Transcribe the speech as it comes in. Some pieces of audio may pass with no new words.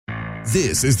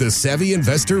This is the Savvy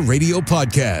Investor Radio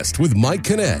Podcast with Mike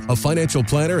Kinnett, a financial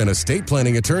planner and estate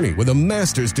planning attorney with a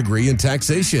master's degree in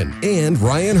taxation, and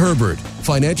Ryan Herbert,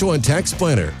 financial and tax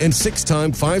planner and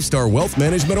 6-time 5-star wealth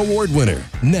management award winner.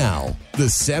 Now, the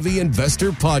Savvy Investor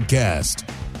Podcast.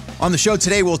 On the show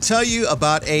today, we'll tell you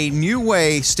about a new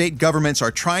way state governments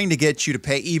are trying to get you to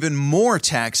pay even more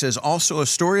taxes. Also, a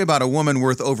story about a woman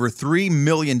worth over $3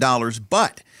 million,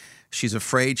 but she's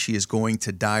afraid she is going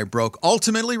to die broke.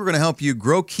 Ultimately, we're going to help you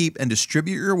grow, keep, and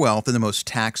distribute your wealth in the most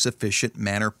tax-efficient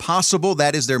manner possible.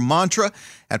 That is their mantra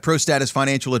at ProStatus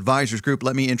Financial Advisors Group.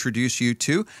 Let me introduce you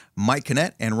to Mike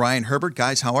Kinnett and Ryan Herbert.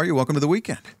 Guys, how are you? Welcome to the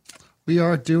weekend. We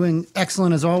are doing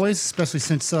excellent as always, especially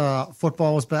since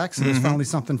football is back. So there's finally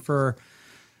something for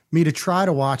me to try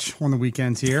to watch on the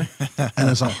weekends here. And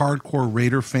as a hardcore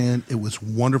Raider fan, it was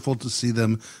wonderful to see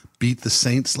them beat the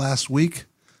Saints last week.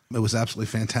 It was absolutely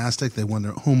fantastic. They won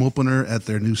their home opener at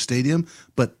their new stadium.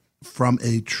 But from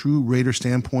a true Raider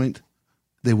standpoint,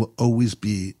 they will always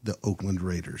be the Oakland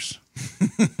Raiders.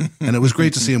 And it was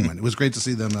great to see them win. It was great to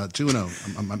see them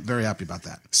 2-0. I'm very happy about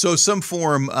that. So some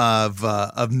form of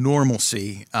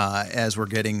normalcy as we're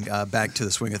getting back to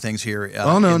the swing of things here.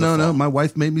 No. My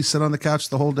wife made me sit on the couch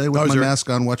the whole day with my mask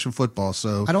on watching football.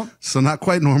 So not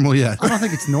quite normal yet. I don't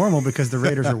think it's normal because the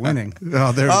Raiders are winning.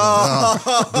 Oh, there we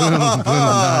go.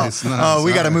 Nice. Oh,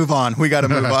 we got to move on. We got to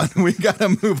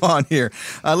move on here.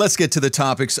 Let's get to the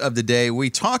topics of the day. We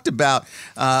talked about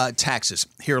taxes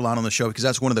here a lot on the show because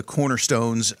that's one of the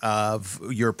cornerstones of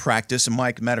your practice. And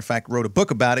Mike, matter of fact, wrote a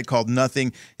book about it called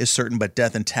Nothing is Certain But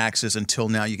Death and Taxes Until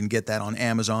Now. You can get that on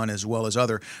Amazon as well as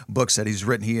other books that he's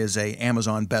written. He is a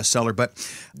Amazon bestseller. But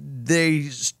they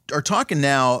are talking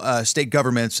now, state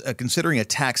governments considering a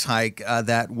tax hike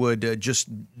that would just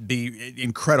be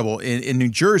incredible. In New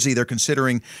Jersey, they're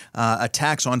considering a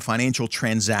tax on financial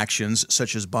transactions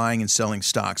such as buying and selling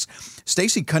stocks.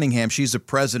 Stacey Cunningham, she's the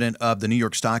president of the New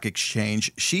York Stock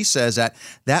Exchange. She says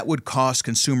that would cost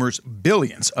consumers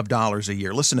billions of dollars a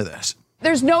year. Listen to this.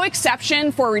 There's no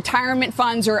exception for retirement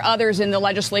funds or others in the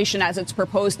legislation as it's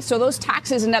proposed. So those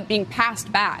taxes end up being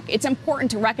passed back. It's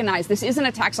important to recognize this isn't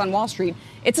a tax on Wall Street.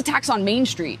 It's a tax on Main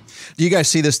Street. Do you guys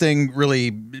see this thing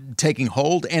really taking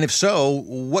hold? And if so,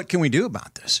 what can we do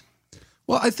about this?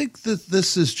 Well, I think that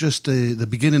this is just the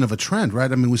beginning of a trend, right?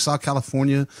 I mean, we saw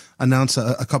California announce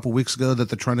a couple weeks ago that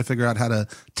they're trying to figure out how to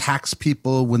tax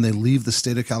people when they leave the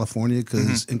state of California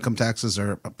because income taxes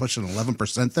are pushing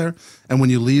 11% there. And when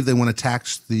you leave, they want to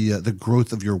tax the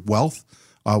growth of your wealth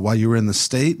while you're in the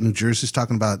state. New Jersey's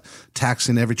talking about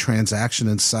taxing every transaction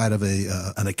inside of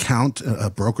an account, a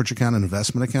brokerage account, an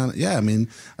investment account. Yeah, I mean,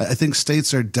 I think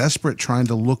states are desperate trying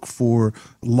to look for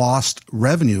lost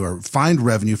revenue or find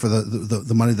revenue for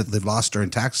the money that they've lost during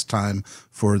tax time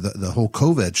for the whole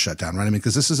COVID shutdown, right? I mean,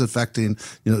 because this is affecting,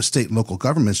 state and local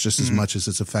governments just as much as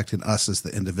it's affecting us as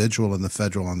the individual and the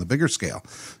federal on the bigger scale.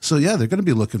 So yeah, they're going to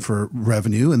be looking for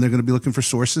revenue and they're going to be looking for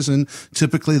sources. And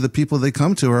typically the people they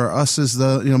come to are us as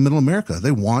the middle America.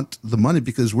 They want the money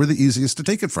because we're the easiest to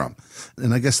take it from.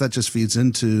 And I guess that just feeds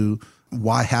into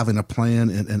why having a plan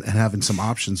and having some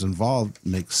options involved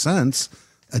makes sense.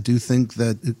 I do think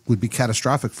that it would be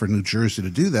catastrophic for New Jersey to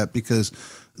do that because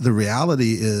the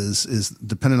reality is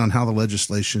depending on how the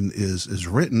legislation is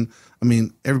written. I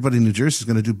mean, everybody in New Jersey is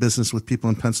going to do business with people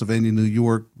in Pennsylvania, New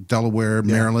York, Delaware,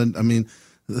 Maryland. I mean,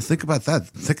 think about that.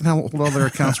 Think how hold all their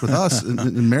accounts with us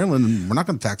in Maryland, and we're not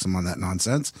going to tax them on that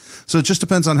nonsense. So it just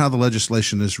depends on how the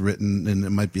legislation is written, and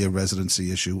it might be a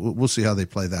residency issue. We'll see how they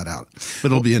play that out, but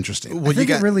it'll be interesting. I think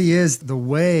it really is the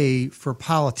way for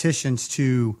politicians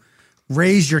to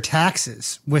raise your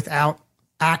taxes without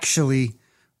actually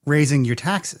raising your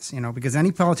taxes, because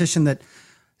any politician that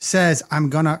says, I'm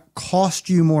going to cost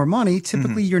you more money,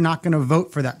 typically you're not going to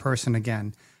vote for that person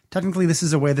again. Technically, this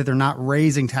is a way that they're not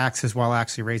raising taxes while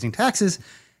actually raising taxes.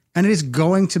 And it is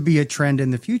going to be a trend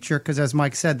in the future because, as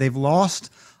Mike said, they've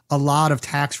lost a lot of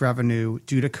tax revenue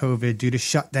due to COVID, due to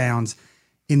shutdowns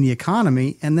in the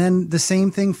economy. And then the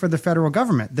same thing for the federal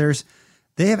government.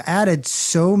 They have added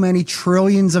so many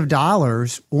trillions of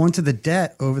dollars onto the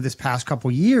debt over this past couple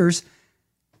of years,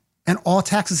 and all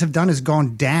taxes have done is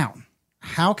gone down.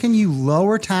 How can you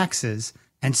lower taxes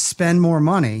and spend more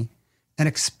money and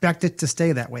expect it to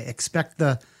stay that way? Expect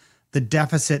the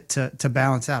deficit to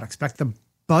balance out. Expect the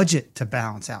budget to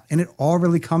balance out. And it all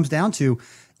really comes down to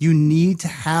you need to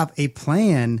have a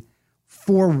plan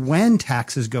for when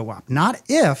taxes go up. Not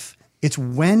if, it's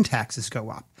when taxes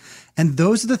go up. And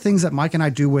those are the things that Mike and I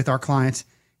do with our clients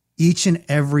each and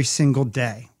every single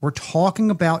day. We're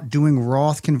talking about doing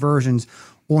Roth conversions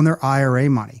on their IRA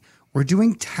money. We're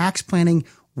doing tax planning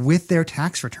with their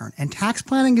tax return. And tax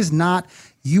planning is not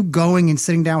you going and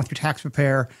sitting down with your tax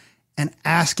preparer and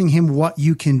asking him what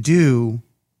you can do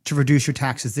to reduce your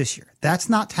taxes this year. That's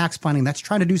not tax planning. That's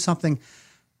trying to do something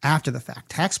after the fact.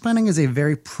 Tax planning is a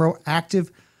very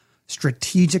proactive,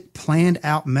 strategic, planned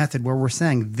out method where we're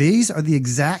saying these are the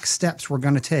exact steps we're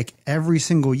going to take every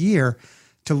single year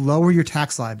to lower your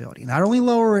tax liability. Not only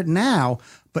lower it now,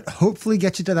 but hopefully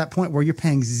get you to that point where you're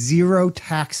paying zero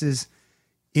taxes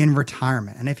in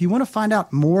retirement. And if you want to find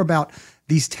out more about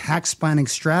these tax planning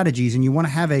strategies and you want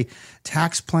to have a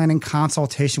tax planning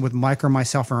consultation with Mike or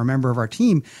myself or a member of our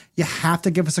team, you have to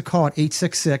give us a call at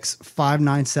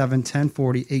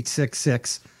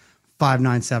 866-597-1040,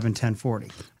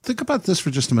 866-597-1040. Think about this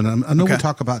for just a minute. I know we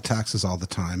talk about taxes all the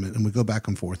time and we go back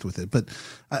and forth with it, but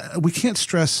we can't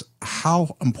stress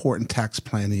how important tax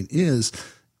planning is.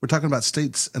 We're talking about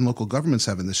states and local governments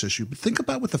having this issue, but think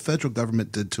about what the federal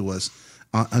government did to us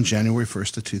on January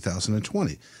 1st of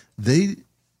 2020. They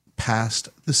passed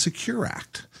the Secure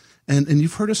Act. And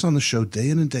you've heard us on the show day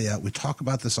in and day out. We talk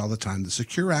about this all the time. The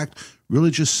Secure Act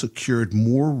really just secured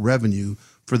more revenue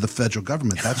for the federal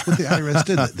government. That's what the IRS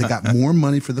did. They got more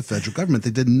money for the federal government.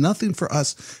 They did nothing for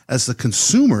us as the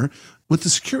consumer. What the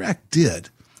Secure Act did,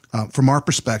 from our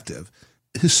perspective,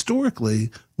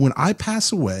 historically, when I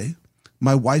pass away,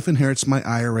 my wife inherits my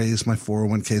IRAs, my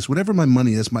 401ks, whatever my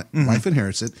money is, my wife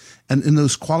inherits it. And in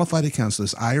those qualified accounts,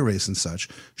 those IRAs and such,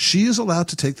 she is allowed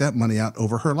to take that money out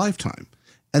over her lifetime.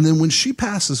 And then when she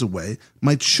passes away,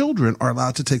 my children are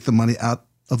allowed to take the money out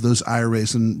of those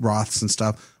IRAs and Roths and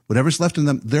stuff. Whatever's left in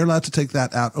them, they're allowed to take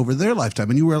that out over their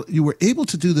lifetime. And you were able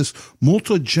to do this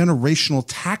multi-generational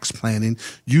tax planning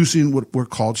using what were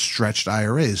called stretched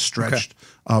IRAs,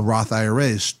 Roth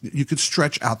IRAs. You could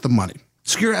stretch out the money.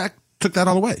 Secure Act took that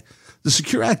all away. The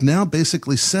Secure Act now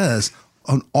basically says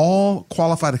on all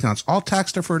qualified accounts, all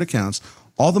tax-deferred accounts,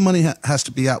 all the money has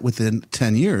to be out within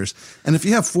 10 years. And if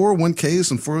you have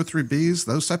 401ks and 403bs,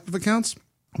 those type of accounts,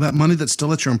 that money that's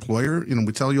still at your employer,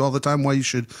 we tell you all the time why you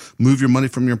should move your money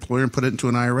from your employer and put it into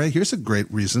an IRA. Here's a great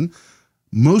reason.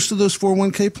 Most of those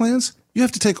 401k plans, you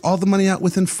have to take all the money out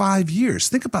within 5 years.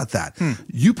 Think about that.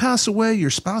 You pass away, your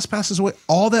spouse passes away,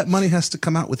 all that money has to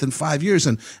come out within 5 years.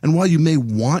 And while you may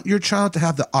want your child to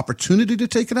have the opportunity to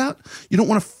take it out, you don't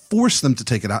want to force them to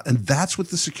take it out. And that's what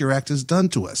the Secure Act has done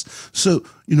to us. So,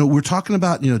 we're talking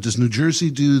about, does New Jersey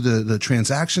do the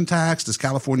transaction tax? Does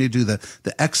California do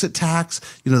the exit tax?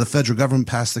 The federal government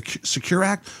passed the Secure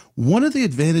Act. One of the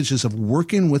advantages of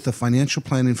working with a financial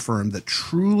planning firm that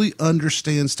truly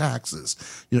understands taxes,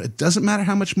 it doesn't matter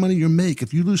how much money you make.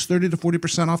 If you lose 30 to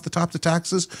 40% off the top of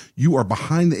taxes, you are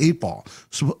behind the eight ball.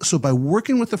 So by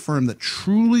working with a firm that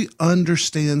truly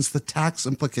understands the tax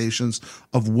implications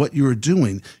of what you're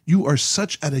doing, you are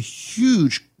such at a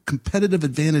huge competitive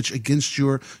advantage against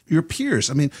your peers.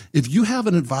 I mean, if you have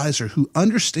an advisor who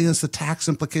understands the tax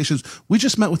implications, we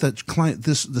just met with a client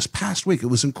this past week. It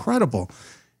was incredible.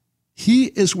 He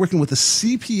is working with a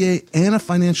CPA and a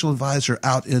financial advisor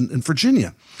out in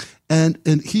Virginia. And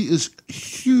he is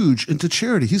huge into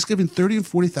charity. He's giving $30,000 and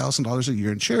 $40,000 a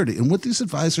year in charity. And what these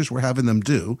advisors were having them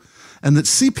do, and that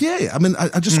CPA, I mean,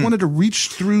 I just wanted to reach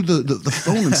through the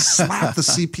phone and slap the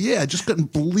CPA. I just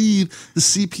couldn't believe the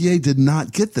CPA did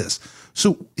not get this.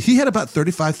 So he had about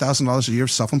 $35,000 a year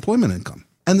of self-employment income.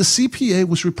 And the CPA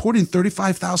was reporting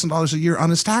 $35,000 a year on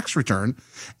his tax return.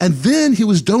 And then he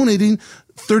was donating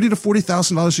 $30,000 to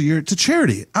 $40,000 a year to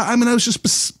charity. I mean, I was just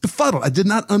befuddled. I did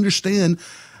not understand.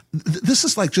 This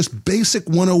is like just basic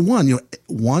 101.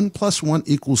 1 + 1 =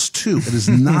 2. It is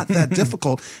not that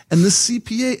difficult. And the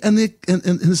CPA and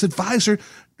his advisor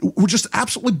were just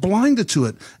absolutely blinded to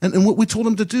it. And what we told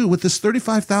him to do with this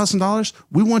 $35,000,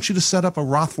 we want you to set up a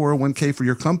Roth 401k for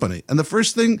your company. And the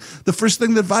first thing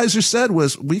the advisor said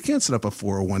was, we can't set up a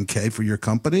 401k for your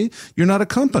company. You're not a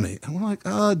company. And we're like,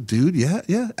 dude,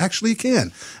 yeah, actually you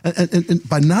can. And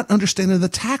by not understanding the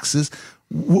taxes,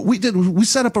 what we did, we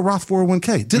set up a Roth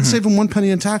 401k. Didn't save him one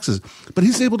penny in taxes, but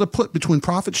he's able to put between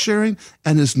profit sharing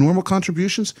and his normal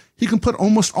contributions, he can put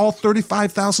almost all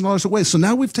 $35,000 away. So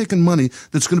now we've taken money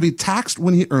that's going to be taxed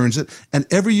when he earns it, and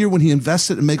every year when he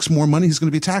invests it and makes more money, he's going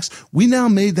to be taxed. We now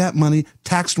made that money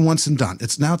taxed once and done.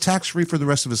 It's now tax-free for the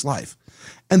rest of his life.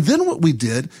 And then what we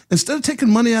did, instead of taking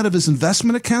money out of his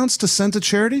investment accounts to send to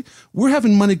charity, we're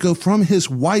having money go from his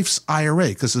wife's IRA,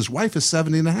 because his wife is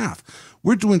 70 and a half.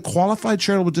 We're doing qualified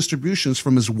charitable distributions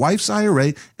from his wife's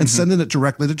IRA and sending it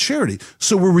directly to charity.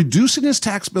 So we're reducing his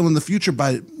tax bill in the future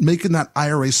by making that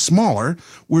IRA smaller.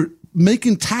 We're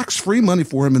making tax-free money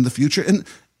for him in the future. And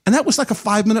And that was like a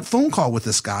 5-minute phone call with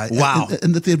this guy. Wow.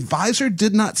 And that the advisor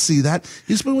did not see that.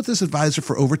 He's been with this advisor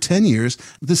for over 10 years.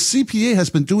 The CPA has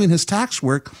been doing his tax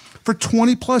work for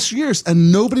 20 plus years,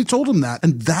 and nobody told him that.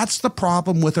 And that's the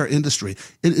problem with our industry.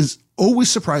 It is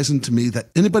always surprising to me that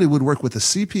anybody would work with a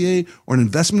CPA or an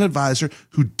investment advisor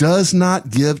who does not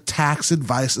give tax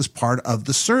advice as part of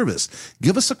the service.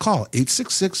 Give us a call,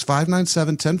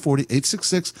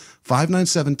 866-597-1040,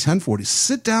 866-597-1040.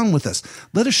 Sit down with us.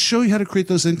 Let us show you how to create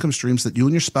those income streams that you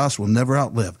and your spouse will never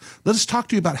outlive. Let us talk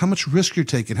to you about how much risk you're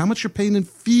taking, how much you're paying in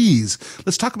fees.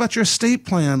 Let's talk about your estate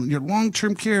plan, your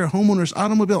long-term care, homeowners,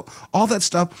 automobile, all that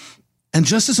stuff. And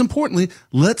just as importantly,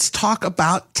 let's talk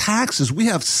about taxes. We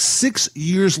have 6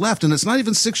 years left, and it's not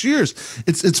even 6 years.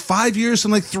 It's 5 years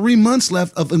and like 3 months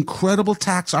left of incredible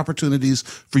tax opportunities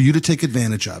for you to take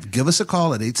advantage of. Give us a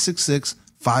call at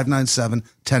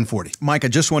 866-597-1040. Mike, I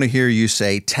just want to hear you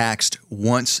say taxed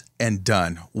once and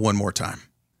done one more time.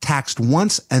 Taxed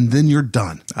once and then you're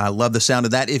done. I love the sound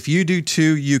of that. If you do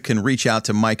too, you can reach out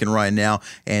to Mike and Ryan now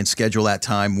and schedule that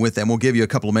time with them. We'll give you a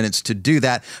couple of minutes to do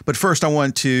that. But first, I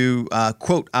want to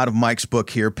quote out of Mike's book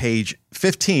here, page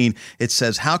 15. It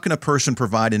says, "How can a person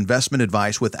provide investment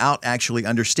advice without actually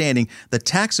understanding the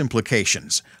tax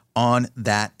implications on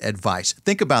that advice?"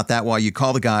 Think about that while you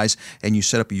call the guys and you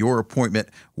set up your appointment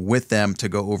with them to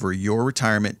go over your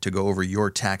retirement, to go over your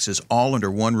taxes, all under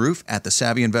one roof at the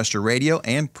Savvy Investor Radio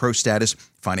and ProStatus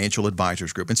Financial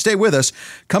Advisors Group. And stay with us.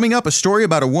 Coming up, a story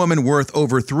about a woman worth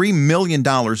over $3 million,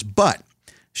 but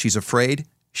she's afraid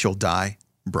she'll die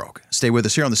broke. Stay with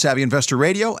us here on the Savvy Investor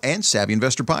Radio and Savvy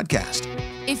Investor Podcast.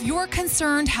 If you're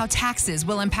concerned how taxes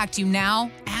will impact you now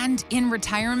and in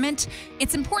retirement,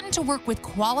 it's important to work with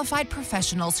qualified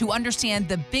professionals who understand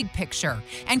the big picture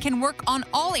and can work on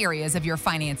all areas of your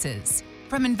finances.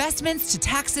 From investments to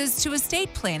taxes to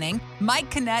estate planning, Mike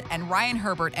Kinnett and Ryan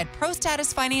Herbert at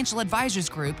ProStatus Financial Advisors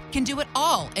Group can do it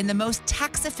all in the most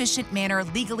tax-efficient manner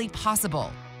legally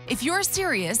possible. If you're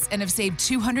serious and have saved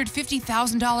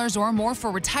 $250,000 or more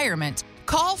for retirement,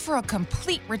 call for a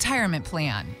complete retirement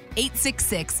plan.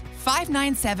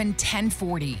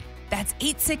 866-597-1040. That's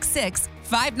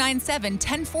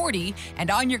 866-597-1040 and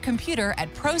on your computer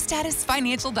at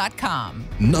prostatusfinancial.com.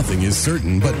 Nothing is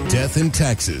certain but death and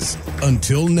taxes.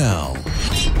 Until now.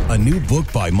 A new book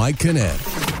by Mike Kinnett.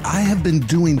 I have been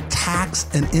doing tax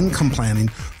and income planning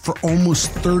for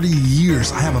almost 30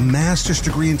 years. I have a master's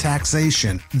degree in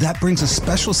taxation. That brings a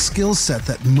special skill set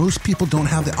that most people don't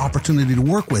have the opportunity to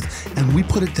work with. And we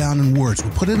put it down in words. We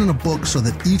put it in a book so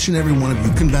that each and every one of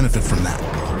you can benefit from that.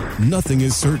 Nothing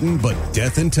is certain but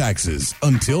death and taxes.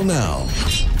 Until now.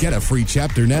 Get a free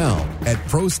chapter now at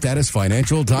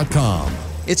prostatusfinancial.com.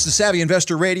 It's the Savvy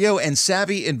Investor Radio and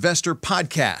Savvy Investor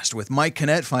Podcast with Mike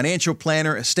Kinnett, financial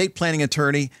planner, estate planning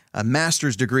attorney, a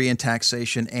master's degree in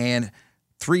taxation, and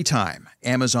 3-time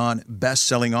Amazon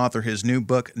best-selling author. His new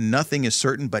book, Nothing is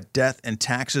Certain But Death and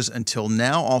Taxes Until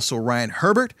Now. Also, Ryan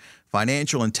Herbert,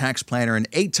 financial and tax planner, and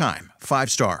 8-time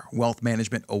 5-star Wealth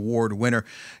Management Award winner.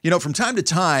 You know, from time to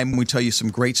time, we tell you some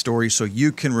great stories so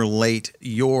you can relate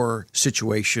your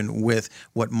situation with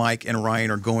what Mike and Ryan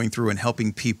are going through and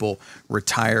helping people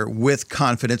retire with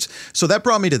confidence. So that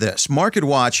brought me to this. Market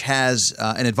Watch has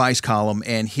an advice column,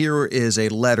 and here is a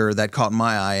letter that caught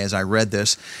my eye as I read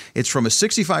this. It's from a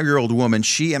 65-year-old woman.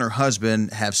 She and her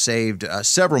husband have saved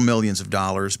several millions of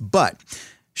dollars, but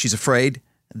she's afraid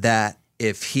that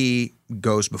if he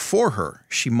goes before her,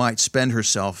 she might spend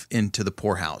herself into the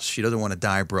poorhouse. She doesn't want to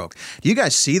die broke. Do you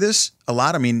guys see this a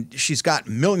lot? I mean, she's got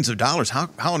millions of dollars. How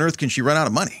on earth can she run out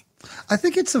of money? I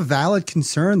think it's a valid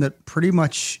concern that pretty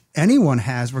much anyone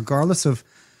has, regardless of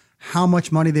how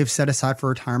much money they've set aside for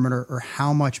retirement or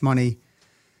how much money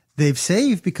they've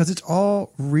saved, because it's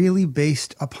all really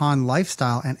based upon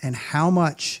lifestyle and how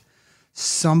much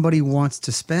somebody wants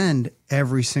to spend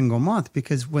every single month.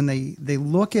 Because when they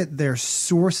look at their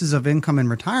sources of income in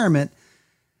retirement,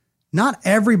 not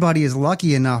everybody is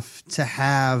lucky enough to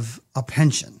have a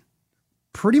pension.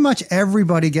 Pretty much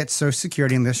everybody gets Social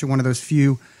Security unless you're one of those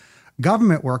few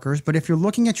government workers. But if you're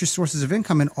looking at your sources of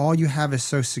income and all you have is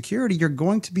Social Security, you're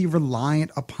going to be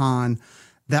reliant upon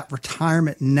that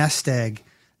retirement nest egg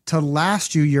to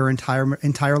last you your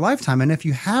entire lifetime. And if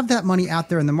you have that money out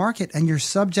there in the market and you're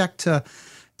subject to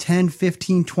 10,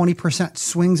 15, 20%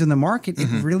 swings in the market, it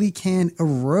really can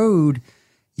erode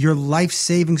your life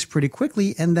savings pretty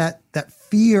quickly. And that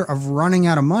fear of running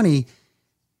out of money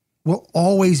will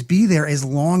always be there as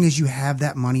long as you have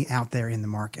that money out there in the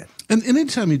market. And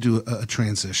anytime you do a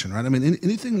transition, right? I mean,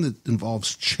 anything that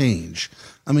involves change,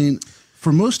 I mean,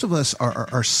 for most of us,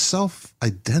 our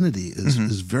self-identity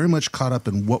is very much caught up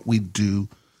in what we do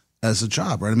as a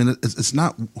job, right? I mean, it's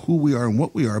not who we are and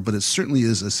what we are, but it certainly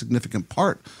is a significant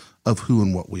part of who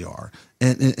and what we are.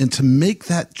 And to make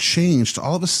that change, to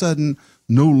all of a sudden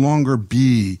no longer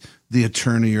be the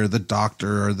attorney or the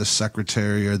doctor or the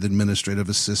secretary or the administrative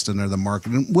assistant or the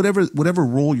marketing, whatever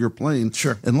role you're playing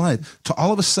in life, to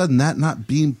all of a sudden that not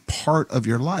being part of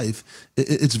your life,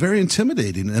 it's very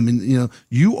intimidating. I mean,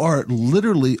 you are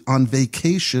literally on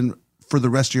vacation for the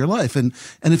rest of your life. And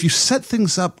if you set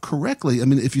things up correctly, I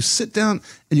mean, if you sit down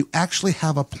and you actually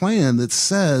have a plan that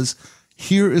says,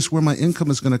 here is where my income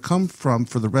is going to come from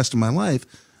for the rest of my life,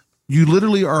 you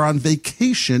literally are on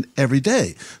vacation every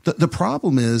day. The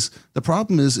problem is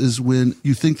when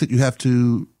you think that you have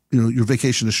to, your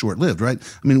vacation is short-lived, right?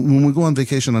 I mean, when we go on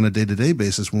vacation on a day-to-day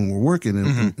basis, when we're working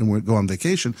and we go on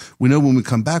vacation, we know when we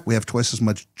come back, we have twice as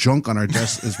much junk on our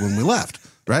desk as when we left.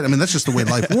 Right? I mean, that's just the way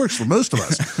life works for most of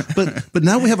us. But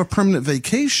now we have a permanent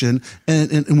vacation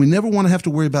and we never want to have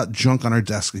to worry about junk on our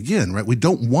desk again, right? We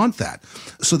don't want that.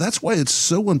 So that's why it's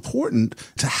so important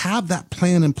to have that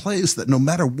plan in place that no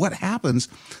matter what happens,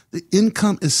 the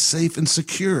income is safe and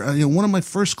secure. One of my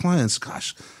first clients,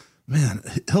 man,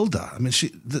 Hilda, I mean,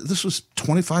 this was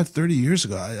 25, 30 years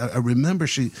ago. I remember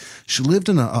she lived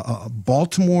in a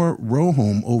Baltimore row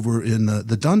home over in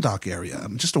the Dundalk area.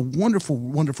 Just a wonderful,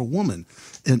 wonderful woman.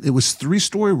 And it was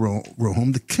 3-story row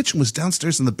home. The kitchen was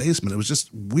downstairs in the basement. It was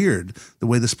just weird the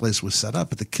way this place was set up.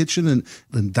 But the kitchen and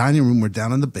the dining room were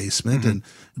down in the basement. And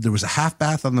there was a half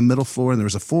bath on the middle floor and there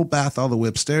was a full bath all the way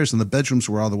upstairs and the bedrooms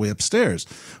were all the way upstairs.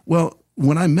 Well,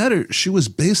 when I met her, she was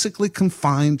basically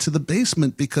confined to the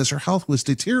basement because her health was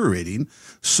deteriorating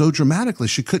so dramatically.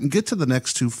 She couldn't get to the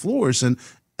next 2 floors. And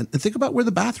think about where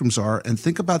the bathrooms are and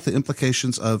think about the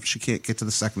implications of she can't get to the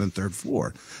 2nd and 3rd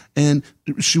floor. And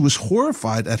she was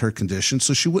horrified at her condition,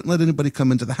 so she wouldn't let anybody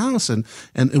come into the house. And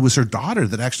it was her daughter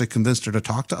that actually convinced her to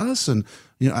talk to us. And,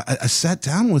 I sat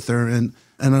down with her and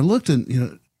I looked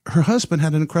and, her husband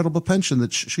had an incredible pension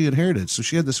that she inherited. So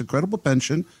she had this incredible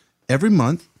pension every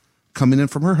month coming in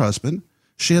from her husband.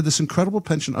 She had this incredible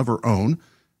pension of her own,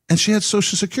 and she had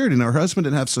Social Security. Now, her husband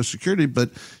didn't have Social Security, but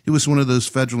he was one of those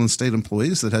federal and state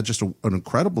employees that had just an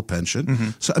incredible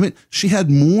pension. So, I mean, she had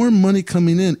more money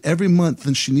coming in every month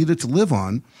than she needed to live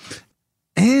on,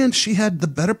 and she had the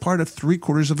better part of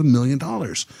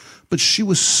 $750,000. But she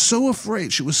was so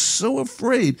afraid. She was so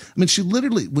afraid. I mean, she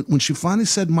literally, when she finally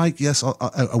said, Mike, yes,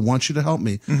 I want you to help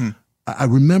me, I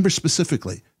remember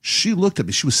specifically, she looked at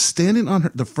me. She was standing on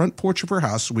the front porch of her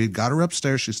house. We had got her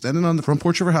upstairs. She's standing on the front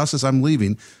porch of her house as I'm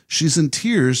leaving. She's in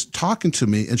tears talking to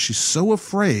me, and she's so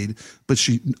afraid, but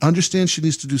she understands she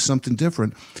needs to do something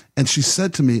different. And she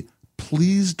said to me,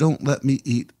 please don't let me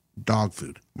eat dog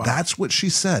food. Wow. That's what she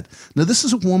said. Now, this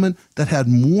is a woman that had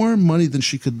more money than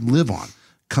she could live on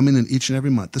coming in each and every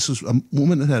month. This was a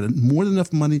woman that had more than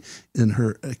enough money in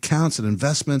her accounts and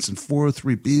investments and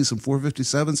 403Bs and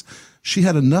 457s. She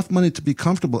had enough money to be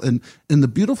comfortable. And the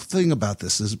beautiful thing about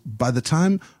this is by the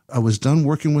time I was done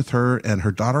working with her and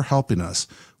her daughter helping us,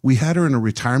 we had her in a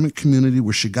retirement community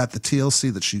where she got the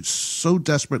TLC that she so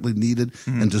desperately needed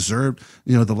and deserved.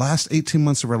 The last 18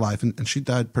 months of her life, and she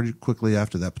died pretty quickly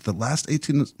after that, but the last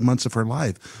 18 months of her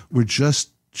life were just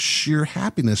sheer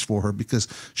happiness for her because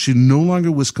she no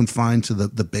longer was confined to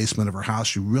the basement of her house.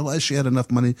 She realized she had enough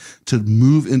money to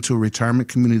move into a retirement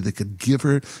community that could give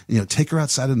her, take her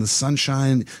outside in the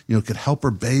sunshine, could help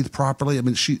her bathe properly. I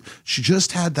mean, she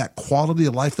just had that quality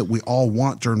of life that we all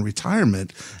want during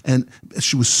retirement. And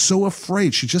she was so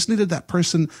afraid. She just needed that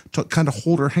person to kind of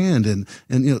hold her hand.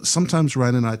 And sometimes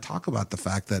Ryan and I talk about the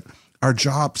fact that our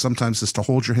job sometimes is to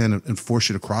hold your hand and force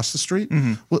you to cross the street.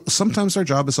 Well, sometimes our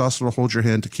job is also to hold your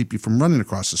hand to keep you from running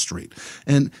across the street.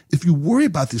 And if you worry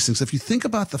about these things, if you think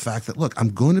about the fact that, look,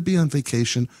 I'm going to be on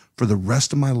vacation for the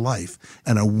rest of my life,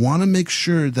 and I want to make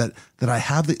sure that I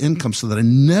have the income so that I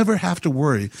never have to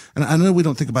worry. And I know we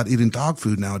don't think about eating dog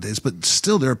food nowadays, but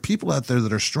still there are people out there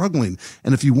that are struggling.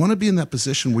 And if you want to be in that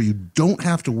position where you don't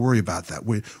have to worry about that,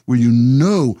 where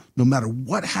no matter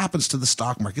what happens to the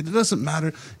stock market, it doesn't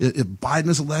matter if Biden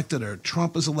is elected or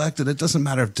Trump is elected, it doesn't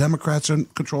matter if Democrats are in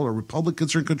control or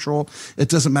Republicans are in control, it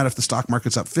doesn't matter if the stock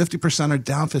market's up 50% or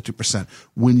down 50%.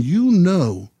 When you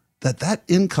know that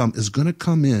income is going to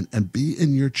come in and be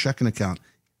in your checking account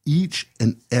each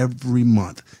and every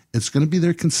month. It's going to be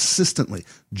there consistently,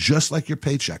 just like your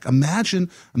paycheck. Imagine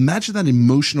that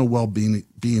emotional well-being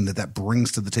that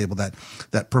brings to the table,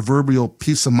 that proverbial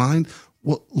peace of mind.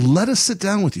 Well, let us sit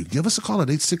down with you. Give us a call at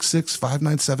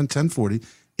 866-597-1040,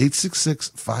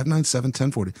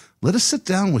 866-597-1040. Let us sit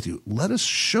down with you. Let us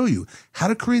show you how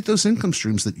to create those income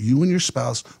streams that you and your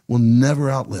spouse will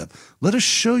never outlive. Let us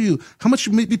show you how much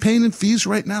you may be paying in fees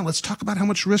right now. Let's talk about how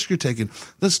much risk you're taking.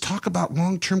 Let's talk about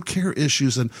long-term care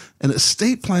issues and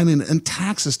estate planning and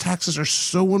taxes. Taxes are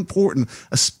so important,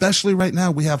 especially right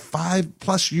now. We have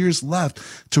 5+ years left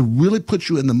to really put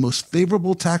you in the most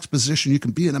favorable tax position you can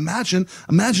be in. Imagine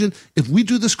if we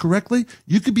do this correctly,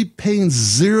 you could be paying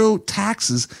 0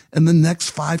 taxes in the next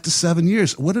 5 to 7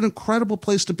 years. What an incredible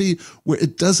place to be, where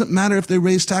it doesn't matter if they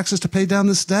raise taxes to pay down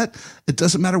this debt. It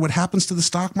doesn't matter what happens to the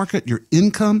stock market. Your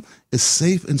income is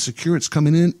safe and secure. It's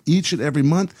coming in each and every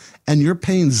month, and you're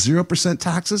paying 0%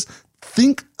 taxes.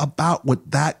 Think about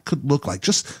what that could look like.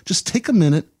 Just take a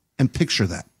minute and picture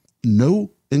that.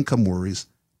 No income worries,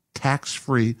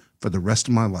 tax-free for the rest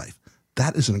of my life.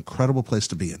 That is an incredible place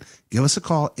to be in. Give us a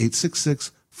call,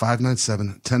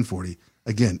 866-597-1040.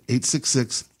 Again,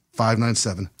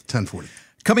 866-597-1040.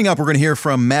 Coming up, we're going to hear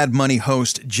from Mad Money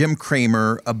host Jim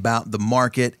Cramer about the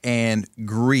market and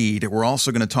greed. We're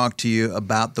also going to talk to you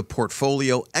about the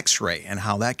Portfolio X-Ray and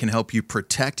how that can help you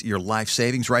protect your life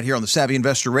savings right here on the Savvy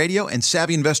Investor Radio and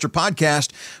Savvy Investor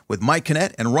Podcast with Mike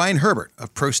Kinnett and Ryan Herbert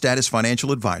of ProStatus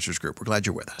Financial Advisors Group. We're glad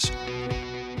you're with us.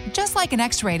 Just like an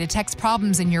X-ray detects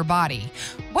problems in your body,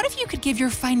 what if you could give your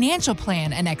financial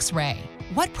plan an X-ray?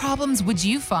 What problems would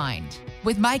you find?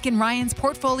 With Mike and Ryan's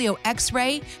Portfolio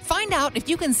X-Ray, find out if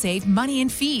you can save money in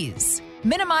fees,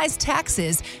 minimize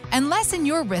taxes, and lessen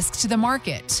your risk to the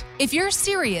market. If you're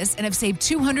serious and have saved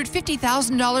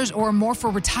 $250,000 or more for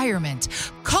retirement,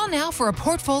 call now for a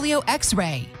Portfolio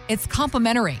X-Ray. It's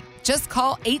complimentary. Just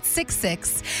call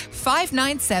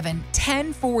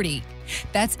 866-597-1040.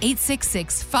 That's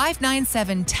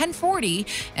 866-597-1040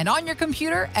 and on your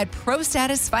computer at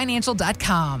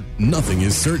ProStatusFinancial.com. Nothing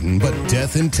is certain but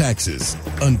death and taxes.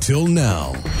 Until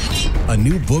now. A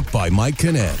new book by Mike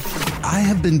Kinnett. I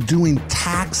have been doing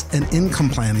tax and income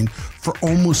planning for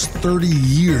almost 30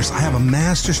 years. I have a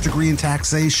master's degree in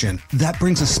taxation. That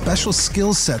brings a special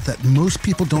skill set that most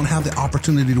people don't have the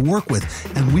opportunity to work with.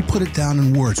 And we put it down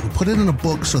in words. We put it in a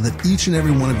book so that each and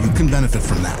every one of you can benefit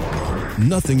from that.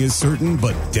 Nothing is certain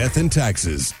but death and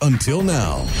taxes. Until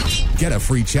now. Get a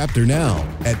free chapter now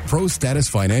at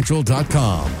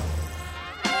ProStatusFinancial.com.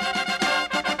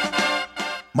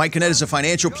 Mike Kinnett is a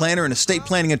financial planner and estate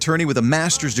planning attorney with a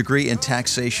master's degree in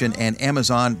taxation and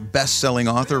Amazon best-selling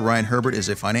author. Ryan Herbert is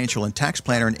a financial and tax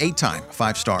planner and 8-time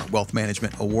 5-star wealth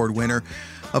management award winner.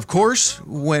 Of course,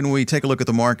 when we take a look at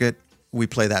the market, we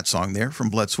play that song there from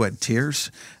Blood, Sweat, and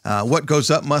Tears. What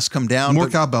goes up must come down. More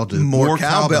cowbell, dude. More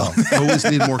cowbell. Always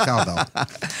need more cowbell.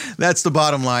 That's the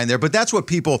bottom line there. But that's what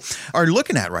people are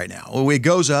looking at right now. When it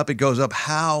goes up, it goes up.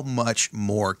 How much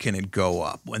more can it go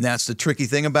up? And that's the tricky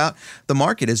thing about the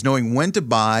market, is knowing when to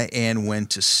buy and when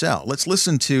to sell. Let's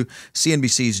listen to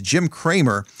CNBC's Jim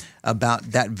Cramer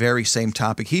about that very same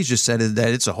topic. He's just said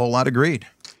that it's a whole lot of greed.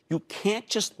 You can't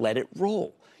just let it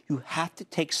roll. You have to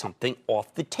take something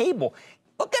off the table.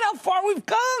 Look at how far we've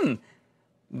come.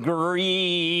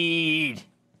 Greed.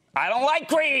 I don't like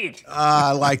greed.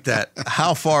 I like that.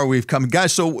 How far we've come.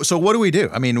 Guys, so what do we do?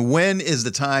 I mean, when is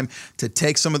the time to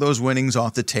take some of those winnings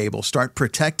off the table, start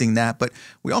protecting that, but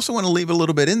we also want to leave a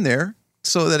little bit in there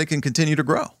so that it can continue to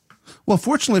grow? Well,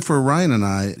 fortunately for Ryan and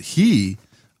I, he,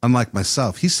 unlike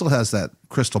myself, he still has that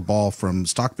crystal ball from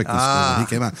stock picking school when he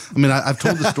came out. I mean, I've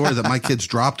told the story that my kids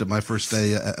dropped it my first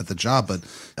day at the job, but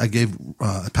I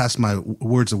passed my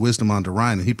words of wisdom on to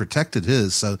Ryan, and he protected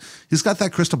his. So he's got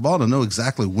that crystal ball to know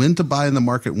exactly when to buy in the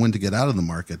market, when to get out of the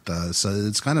market. So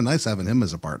it's kind of nice having him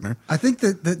as a partner. I think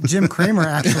that Jim Cramer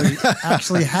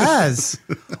actually has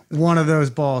one of those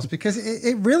balls, because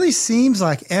it really seems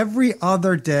like every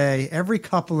other day, every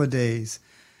couple of days,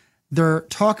 they're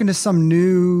talking to some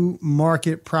new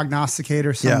market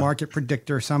prognosticator, some market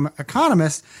predictor, some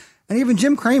economist, and even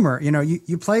Jim Cramer. You know,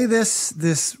 you play this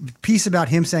piece about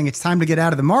him saying it's time to get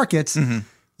out of the markets. Mm-hmm.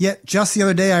 Yet just the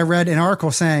other day, I read an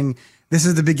article saying this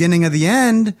is the beginning of the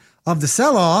end of the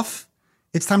sell-off.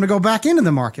 It's time to go back into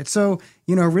the market. So,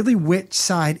 you know, really, which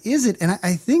side is it? And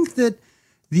I think that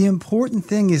the important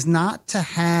thing is not to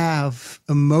have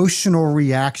emotional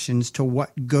reactions to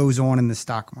what goes on in the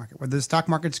stock market. Whether the stock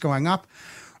market's going up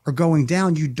or going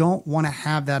down, you don't want to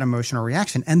have that emotional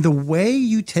reaction. And the way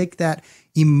you take that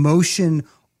emotion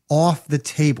off the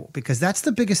table, because that's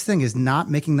the biggest thing, is not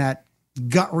making that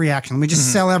gut reaction. Let me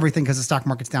just sell everything because the stock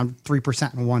market's down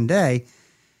 3% in one day,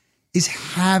 is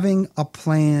having a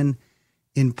plan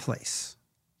in place.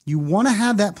 You want to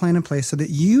have that plan in place so that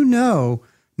you know,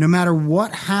 no matter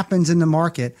what happens in the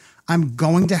market, I'm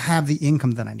going to have the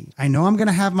income that I need. I know I'm going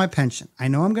to have my pension. I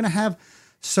know I'm going to have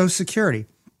Social Security.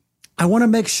 I want to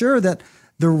make sure that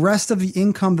the rest of the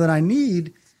income that I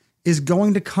need is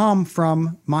going to come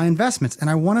from my investments. And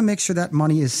I want to make sure that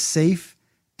money is safe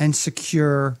and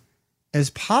secure as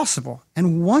possible.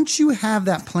 And once you have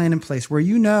that plan in place where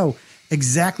you know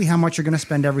exactly how much you're going to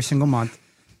spend every single month,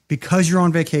 because you're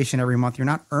on vacation every month, you're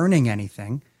not earning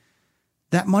anything,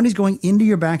 that money's going into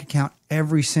your bank account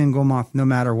every single month, no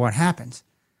matter what happens.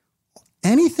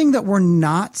 Anything that we're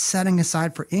not setting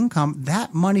aside for income,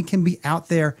 that money can be out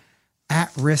there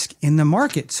at risk in the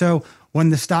market. So when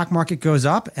the stock market goes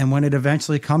up and when it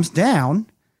eventually comes down,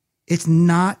 it's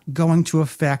not going to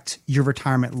affect your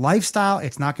retirement lifestyle.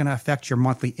 It's not going to affect your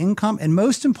monthly income. And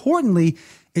most importantly,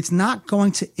 it's not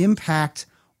going to impact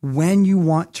when you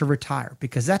want to retire,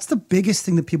 because that's the biggest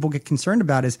thing that people get concerned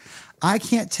about is I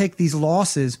can't take these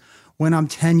losses when I'm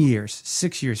 10 years,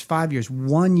 6 years, 5 years,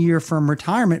 1 year from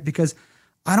retirement because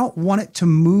I don't want it to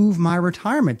move my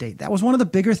retirement date. That was one of the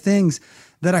bigger things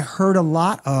that I heard a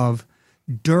lot of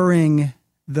during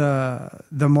the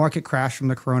market crash from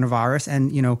the coronavirus.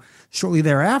 And, you know, shortly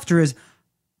thereafter is,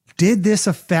 did this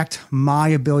affect my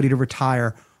ability to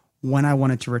retire when I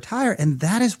wanted to retire? And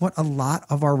that is what a lot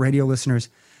of our radio listeners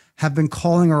have been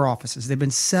calling our offices. They've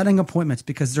been setting appointments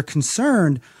because they're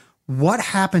concerned, what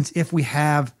happens if we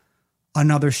have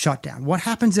another shutdown? What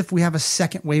happens if we have a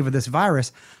second wave of this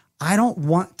virus? I don't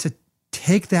want to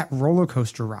take that roller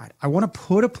coaster ride. I want to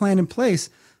put a plan in place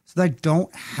so that I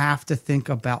don't have to think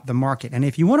about the market. And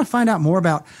if you want to find out more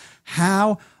about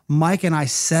how Mike and I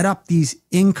set up these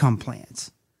income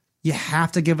plans, you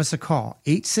have to give us a call,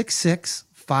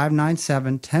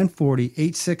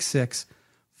 866-597-1040,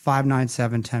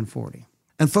 866-597-1040.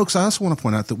 And folks, I also want to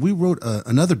point out that we wrote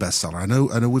another bestseller. I know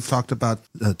we've talked about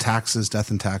taxes, death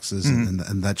and taxes, and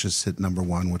that just hit number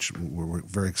one, which we're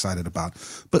very excited about.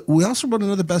 But we also wrote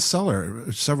another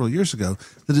bestseller several years ago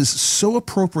that is so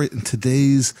appropriate in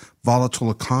today's volatile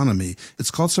economy.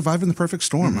 It's called Surviving the Perfect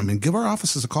Storm. I mean, give our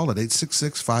offices a call at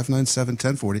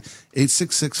 866-597-1040,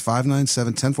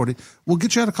 866-597-1040. We'll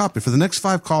get you out a copy. For the next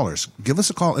 5 callers, give us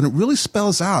a call. And it really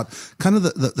spells out kind of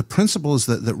the principles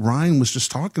that Ryan was just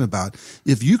talking about.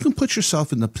 If you can put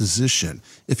yourself in a position,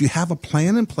 if you have a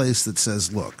plan in place that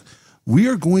says, look, we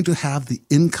are going to have the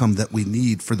income that we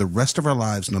need for the rest of our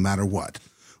lives no matter what.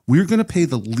 We're going to pay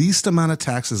the least amount of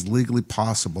taxes legally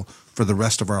possible for the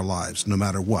rest of our lives, no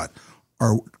matter what.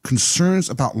 Our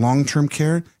concerns about long-term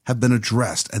care have been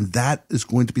addressed, and that is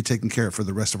going to be taken care of for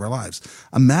the rest of our lives.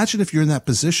 Imagine if you're in that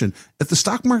position. If the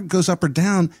stock market goes up or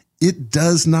down, it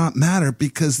does not matter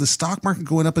because the stock market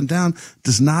going up and down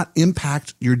does not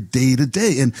impact your day to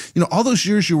day. And, you know, all those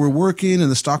years you were working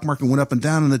and the stock market went up and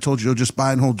down and they told you, oh, just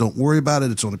buy and hold. Don't worry about it.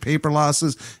 It's only paper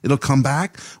losses. It'll come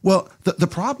back. Well, the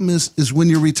problem is when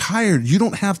you're retired, you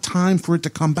don't have time for it to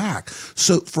come back.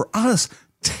 So for us,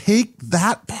 take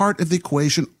that part of the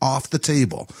equation off the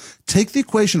table. Take the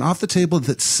equation off the table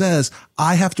that says,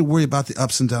 I have to worry about the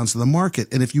ups and downs of the market.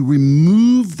 And if you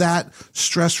remove that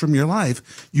stress from your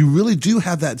life, you really do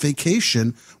have that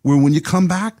vacation where when you come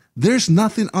back, there's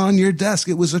nothing on your desk.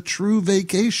 It was a true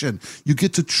vacation. You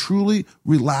get to truly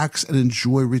relax and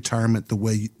enjoy retirement the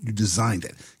way you designed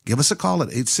it. Give us a call at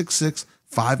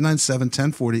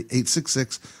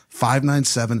 866-597-1040,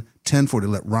 866-597-1040.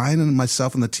 Let Ryan and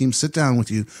myself and the team sit down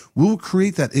with you. We will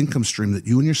create that income stream that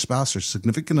you and your spouse or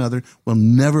significant other will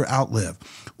never outlive.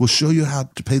 We'll show you how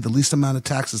to pay the least amount of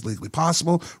taxes legally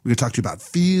possible. We're going to talk to you about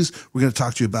fees. We're going to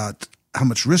talk to you about how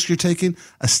much risk you're taking,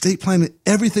 estate planning,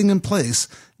 everything in place.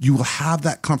 You will have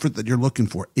that comfort that you're looking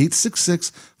for.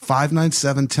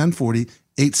 866-597-1040,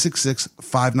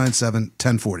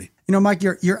 866-597-1040. You know, Mike,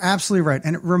 you're absolutely right.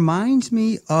 And it reminds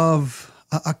me of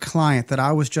a client that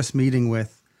I was just meeting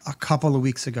with a couple of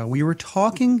weeks ago. We were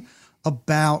talking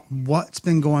about what's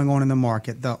been going on in the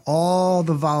market, all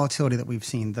the volatility that we've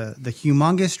seen, the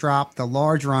humongous drop, the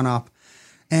large run up.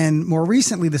 And more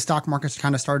recently, the stock market's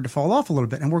kind of started to fall off a little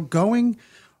bit. And we're going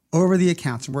over the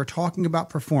accounts and we're talking about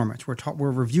performance.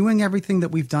 We're reviewing everything that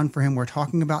we've done for him. We're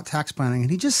talking about tax planning. And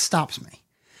he just stops me.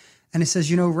 And he says,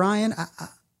 you know, Ryan,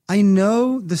 I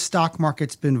know the stock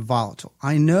market's been volatile.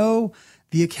 I know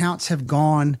the accounts have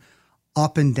gone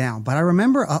up and down. But I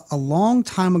remember a long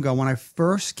time ago when I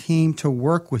first came to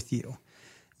work with you,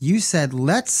 you said,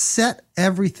 let's set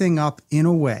everything up in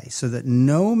a way so that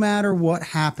no matter what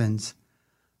happens,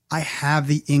 I have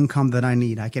the income that I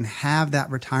need. I can have that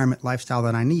retirement lifestyle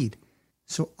that I need.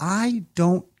 So I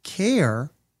don't care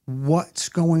what's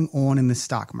going on in the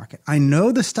stock market. I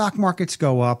know the stock markets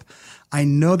go up. I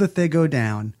know that they go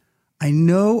down. I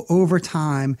know over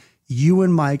time, you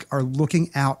and Mike are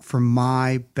looking out for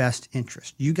my best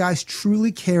interest. You guys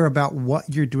truly care about what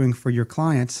you're doing for your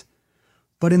clients.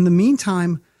 But in the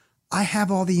meantime, I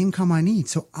have all the income I need.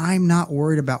 So I'm not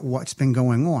worried about what's been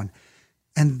going on.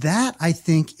 And that, I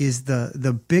think, is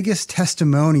the biggest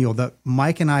testimonial that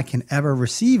Mike and I can ever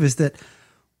receive, is that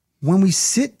when we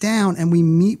sit down and we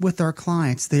meet with our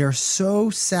clients, they are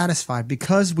so satisfied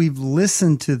because we've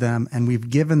listened to them and we've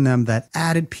given them that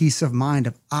added peace of mind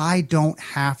of, I don't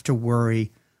have to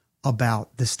worry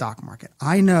about the stock market.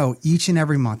 I know each and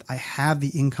every month I have the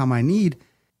income I need,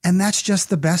 and that's just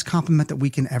the best compliment that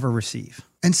we can ever receive.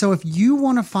 And so if you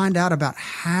want to find out about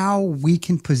how we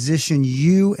can position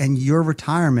you and your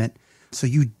retirement so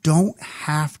you don't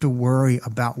have to worry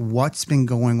about what's been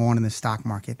going on in the stock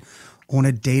market on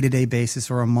a day-to-day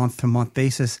basis or a month-to-month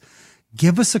basis,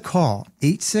 give us a call,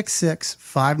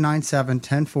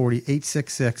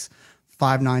 866-597-1040,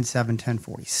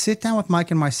 866-597-1040. Sit down with Mike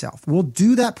and myself. We'll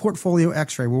do that portfolio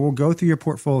x-ray where we'll go through your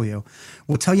portfolio.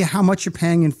 We'll tell you how much you're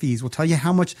paying in fees. We'll tell you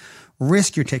how much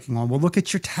risk you're taking on. We'll look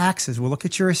at your taxes. We'll look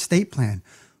at your estate plan.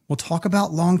 We'll talk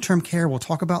about long-term care. We'll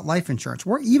talk about life insurance.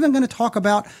 We're even going to talk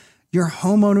about your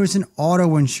homeowners and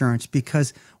auto insurance,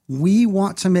 because we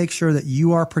want to make sure that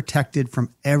you are protected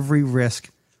from every risk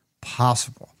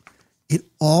possible. It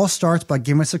all starts by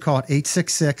giving us a call at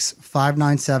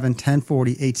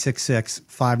 866-597-1040,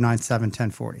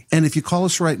 866-597-1040. And if you call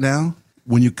us right now,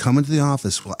 when you come into the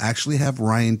office, we'll actually have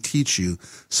Ryan teach you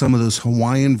some of those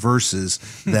Hawaiian verses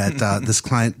that this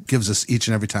client gives us each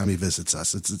and every time he visits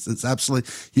us. It's absolutely,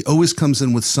 he always comes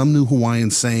in with some new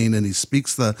Hawaiian saying, and he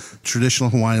speaks the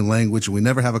traditional Hawaiian language, and we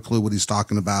never have a clue what he's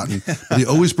talking about. But he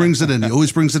always brings it in. He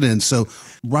always brings it in. So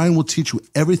Ryan will teach you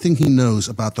everything he knows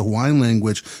about the Hawaiian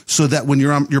language, so that when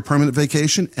you're on your permanent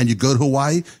vacation and you go to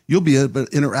Hawaii, you'll be able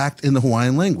to interact in the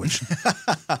Hawaiian language.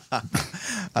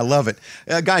 I love it.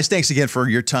 Guys, thanks again for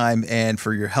your time and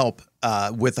for your help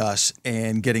with us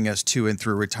and getting us to and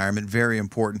through retirement. Very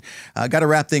important. Got to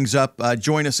wrap things up.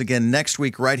 Join us again next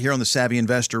week right here on the Savvy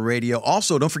Investor Radio.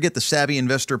 Also, don't forget the Savvy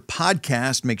Investor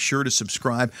podcast. Make sure to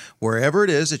subscribe wherever it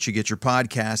is that you get your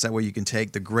podcast. That way you can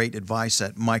take the great advice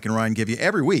that Mike and Ryan give you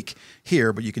every week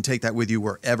here, but you can take that with you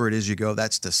wherever it is you go.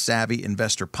 That's the Savvy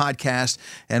Investor podcast.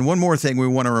 And one more thing we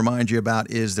want to remind you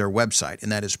about is their website,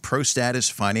 and that is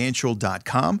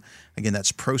prostatusfinancial.com. Again,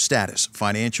 that's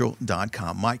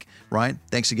prostatusfinancial.com. Mike, Ryan,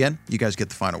 thanks again. You guys get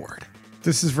the final word.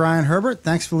 This is Ryan Herbert.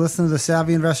 Thanks for listening to the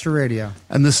Savvy Investor Radio.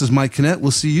 And this is Mike Kinnett.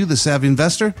 We'll see you, the Savvy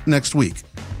Investor, next week.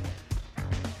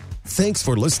 Thanks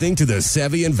for listening to the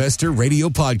Savvy Investor Radio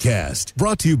podcast,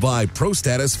 brought to you by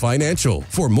ProStatus Financial.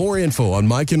 For more info on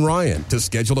Mike and Ryan, to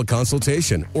schedule a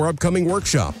consultation or upcoming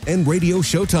workshop and radio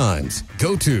showtimes,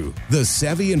 go to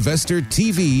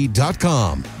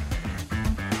thesavvyinvestortv.com.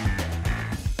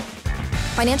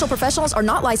 Financial professionals are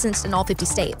not licensed in all 50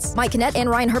 states. Mike Kinnett and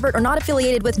Ryan Herbert are not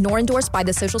affiliated with nor endorsed by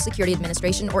the Social Security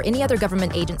Administration or any other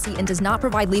government agency and does not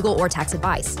provide legal or tax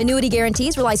advice. Annuity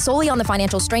guarantees rely solely on the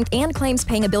financial strength and claims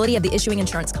paying ability of the issuing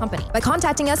insurance company. By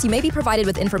contacting us, you may be provided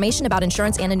with information about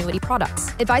insurance and annuity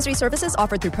products. Advisory services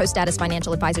offered through ProStatus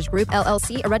Financial Advisors Group,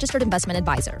 LLC, a registered investment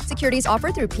advisor. Securities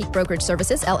offered through Peak Brokerage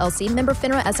Services, LLC, member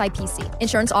FINRA SIPC.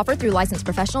 Insurance offered through licensed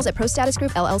professionals at ProStatus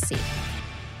Group, LLC.